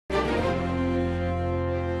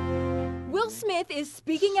Smith is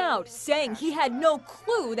speaking out, saying he had no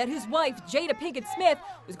clue that his wife, Jada Pinkett Smith,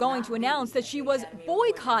 was going to announce that she was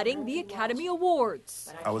boycotting the Academy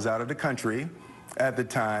Awards. I was out of the country at the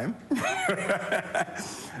time,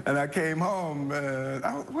 and I came home, and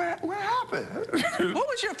what happened? What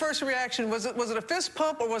was your first reaction? Was it a fist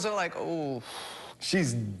pump, or was it like, oh?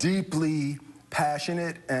 She's deeply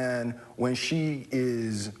passionate, and when she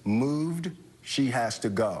is moved, she has to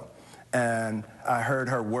go. And I heard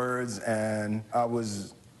her words, and I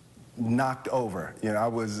was knocked over. You know, I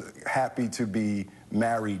was happy to be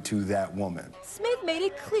married to that woman. Smith made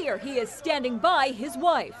it clear he is standing by his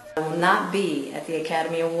wife. I will not be at the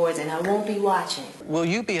Academy Awards, and I won't be watching. Will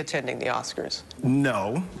you be attending the Oscars?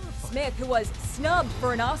 No. Smith, who was snubbed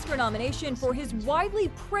for an Oscar nomination for his widely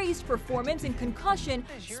praised performance in Concussion,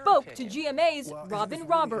 spoke to GMA's Robin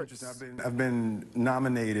Roberts. I've been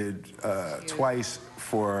nominated twice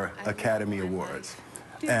for Academy Awards,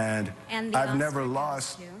 and I've never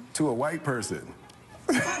lost to a white person.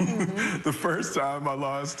 The first time I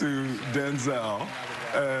lost to Denzel,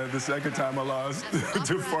 the second time I lost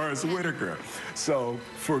to Forrest Whitaker. So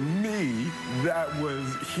for me, that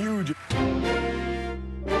was huge.